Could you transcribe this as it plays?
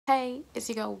Hey, it's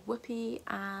your girl Bupi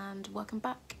and welcome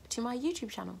back to my YouTube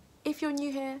channel. If you're new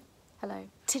here, hello.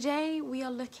 Today we are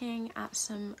looking at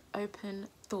some open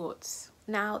thoughts.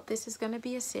 Now this is going to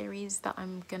be a series that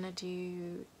I'm going to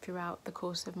do throughout the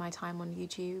course of my time on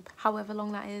YouTube, however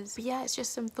long that is. But yeah, it's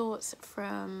just some thoughts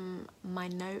from my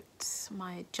notes,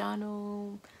 my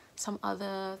journal, some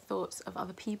other thoughts of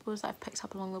other people's that I've picked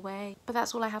up along the way. But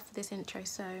that's all I have for this intro,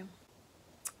 so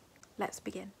let's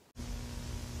begin.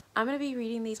 I'm going to be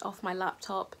reading these off my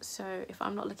laptop, so if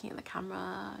I'm not looking at the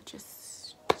camera,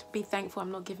 just be thankful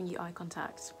I'm not giving you eye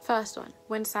contact. First one,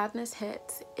 when sadness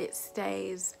hits, it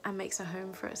stays and makes a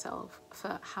home for itself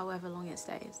for however long it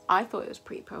stays. I thought it was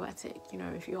pretty poetic, you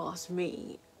know, if you ask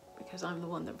me, because I'm the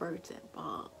one that wrote it,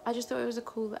 but I just thought it was a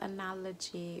cool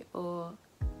analogy or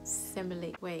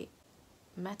simile. Wait,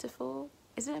 metaphor?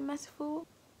 Is it a metaphor?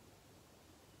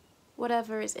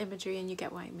 Whatever, it's imagery and you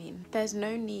get what I mean. There's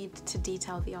no need to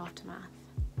detail the aftermath.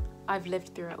 I've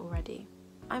lived through it already.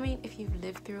 I mean, if you've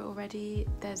lived through it already,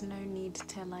 there's no need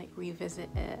to like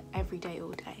revisit it every day, all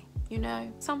day. You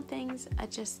know, some things are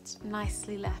just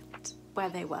nicely left where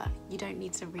they were. You don't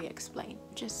need to re-explain,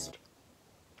 just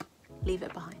leave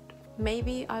it behind.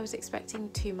 Maybe I was expecting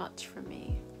too much from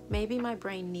me. Maybe my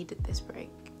brain needed this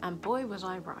break, and boy was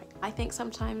I right. I think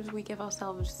sometimes we give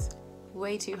ourselves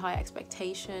way too high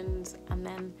expectations and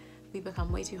then we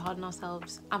become way too hard on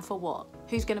ourselves, and for what?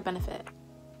 Who's gonna benefit?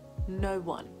 No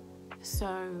one.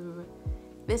 So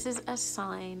this is a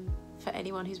sign for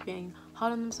anyone who's being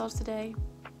hard on themselves today.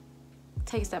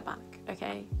 Take a step back,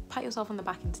 okay? Pat yourself on the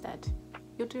back instead.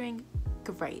 You're doing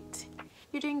great.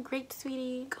 You're doing great,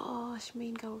 sweetie. Gosh,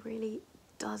 mean girl really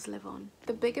does live on.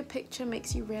 The bigger picture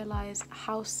makes you realize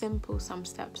how simple some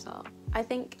steps are. I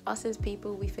think us as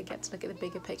people, we forget to look at the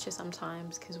bigger picture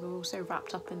sometimes because we're also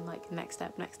wrapped up in like next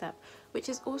step, which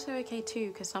is also okay too,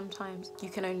 because sometimes you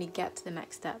can only get to the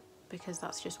next step because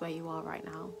that's just where you are right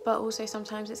now. But also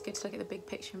sometimes it's good to look at the big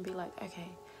picture and be like, okay,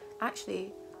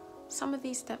 actually some of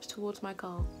these steps towards my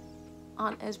goal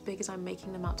aren't as big as I'm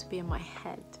making them out to be in my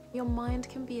head. Your mind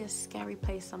can be a scary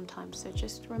place sometimes, so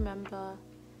just remember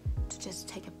to just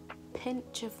take a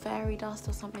pinch of fairy dust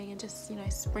or something and just, you know,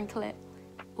 sprinkle it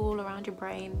all around your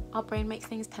brain. Our brain makes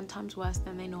things 10 times worse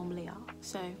than they normally are.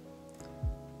 So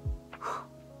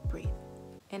breathe,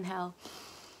 inhale,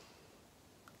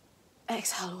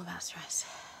 exhale all that stress,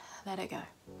 let it go.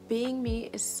 Being me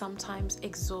is sometimes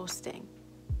exhausting,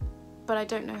 but I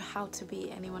don't know how to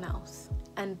be anyone else,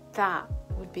 and that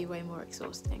would be way more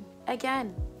exhausting.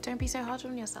 Again, don't be so hard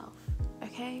on yourself,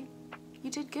 okay? You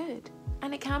did good.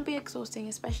 And it can be exhausting,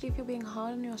 especially if you're being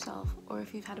hard on yourself or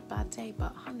if you've had a bad day,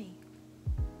 but honey,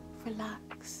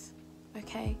 relax,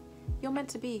 okay? You're meant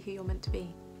to be who you're meant to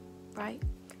be, right?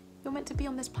 You're meant to be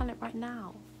on this planet right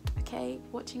now, okay?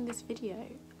 Watching this video.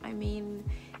 I mean,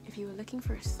 if you were looking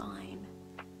for a sign,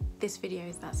 this video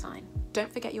is that sign.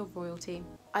 Don't forget your royalty.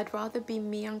 I'd rather be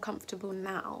me uncomfortable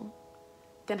now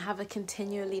than have a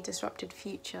continually disrupted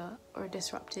future or a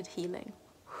disrupted healing.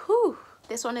 Whew.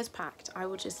 This one is packed. I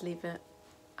will just leave it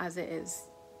as it is.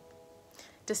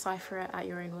 Decipher it at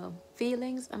your own will.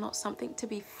 Feelings are not something to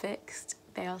be fixed,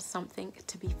 they are something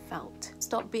to be felt.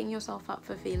 Stop beating yourself up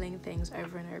for feeling things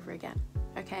over and over again,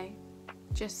 okay?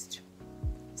 Just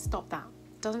stop that.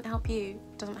 Doesn't help you,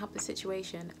 doesn't help the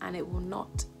situation, and it will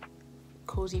not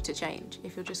cause you to change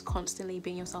if you're just constantly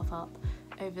beating yourself up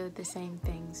over the same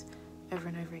things over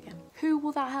and over again. Who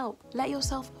will that help? Let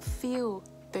yourself feel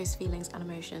those feelings and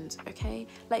emotions, okay?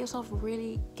 Let yourself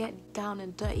really get down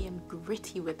and dirty and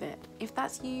gritty with it. If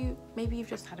that's you, maybe you've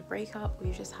just had a breakup or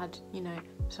you've just had, you know,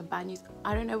 some bad news.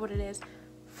 I don't know what it is.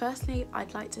 Firstly,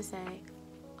 I'd like to say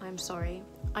I'm sorry.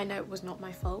 I know it was not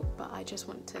my fault, but I just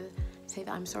want to say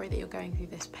that I'm sorry that you're going through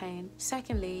this pain.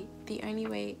 Secondly, the only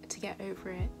way to get over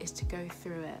it is to go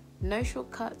through it. No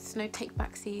shortcuts, no take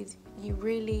backsies. You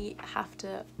really have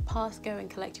to pass go and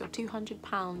collect your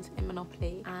 £200 in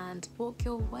Monopoly and walk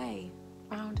your way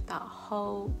around that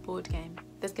whole board game.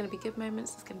 There's gonna be good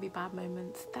moments, there's gonna be bad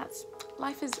moments.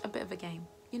 Life is a bit of a game.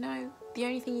 You know, the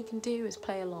only thing you can do is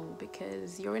play along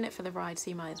because you're in it for the ride, so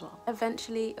you might as well.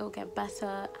 Eventually it'll get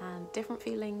better and different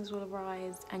feelings will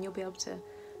arise and you'll be able to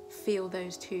feel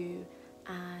those too,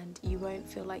 and you won't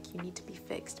feel like you need to be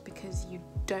fixed because you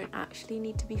don't actually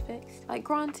need to be fixed. Like,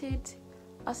 granted,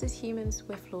 us as humans,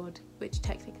 we're flawed, which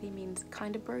technically means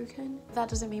kind of broken. That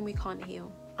doesn't mean we can't heal.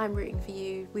 I'm rooting for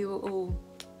you. We were all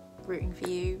rooting for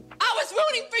you. I was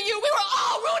rooting for you! We were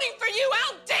all rooting for you!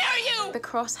 How dare you! The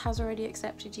cross has already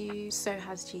accepted you, so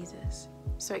has Jesus.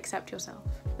 So accept yourself.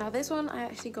 Now this one I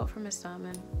actually got from a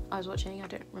sermon I was watching. I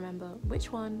don't remember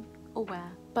which one, or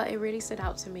where, but it really stood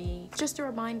out to me. Just a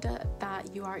reminder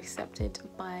that you are accepted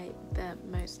by the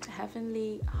most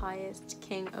heavenly, highest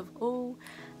king of all,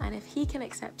 and if he can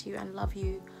accept you and love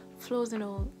you, flaws and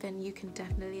all, then you can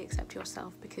definitely accept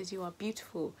yourself, because you are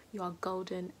beautiful, you are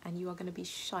golden, and you are going to be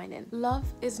shining. Love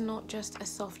is not just a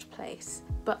soft place,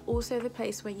 but also the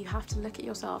place where you have to look at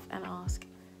yourself and ask,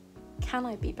 can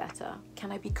I be better?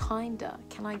 Can I be kinder?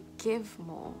 Can I give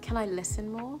more? Can I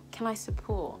listen more? Can I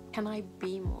support? Can I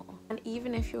be more? And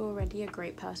even if you're already a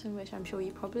great person, which I'm sure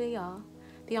you probably are,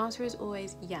 the answer is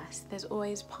always yes. There's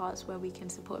always parts where we can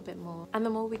support a bit more. And the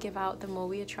more we give out, the more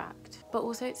we attract. But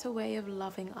also it's a way of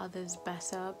loving others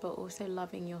better, but also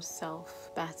loving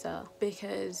yourself better,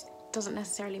 because it doesn't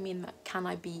necessarily mean that can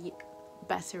I be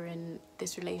better in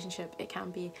this relationship? It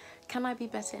can be, can I be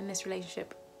better in this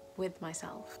relationship with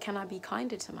myself? Can I be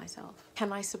kinder to myself?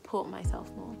 Can I support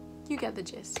myself more? You get the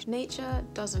gist. Nature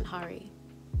doesn't hurry,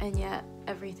 and yet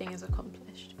everything is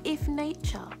accomplished. If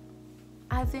nature,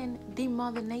 as in the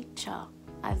mother nature,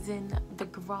 as in the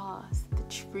grass, the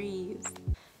trees,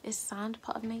 is sand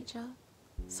part of nature?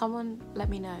 Someone let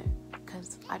me know,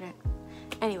 because I don't.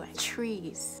 Anyway,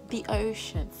 trees, the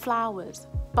ocean, flowers,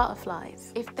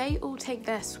 butterflies, if they all take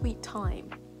their sweet time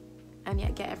and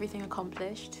yet get everything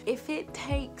accomplished, if it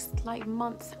takes like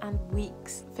months and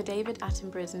weeks for David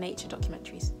Attenborough's nature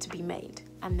documentaries to be made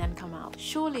and then come out,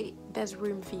 surely there's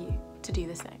room for you to do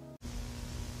the same.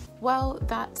 Well,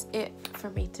 that's it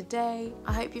from me today.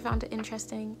 I hope you found it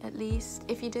interesting, at least.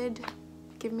 If you did,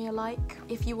 give me a like.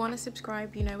 If you want to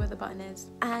subscribe, you know where the button is.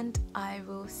 And I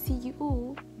will see you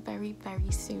all very,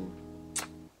 very soon.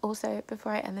 Also,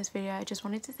 before I end this video, I just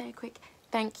wanted to say a quick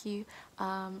thank you.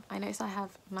 I noticed I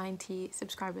have 90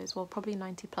 subscribers, well, probably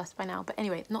 90 plus by now, but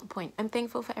anyway, not the point. I'm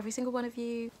thankful for every single one of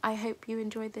you. I hope you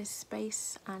enjoyed this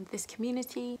space and this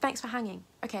community. Thanks for hanging.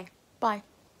 Okay, bye.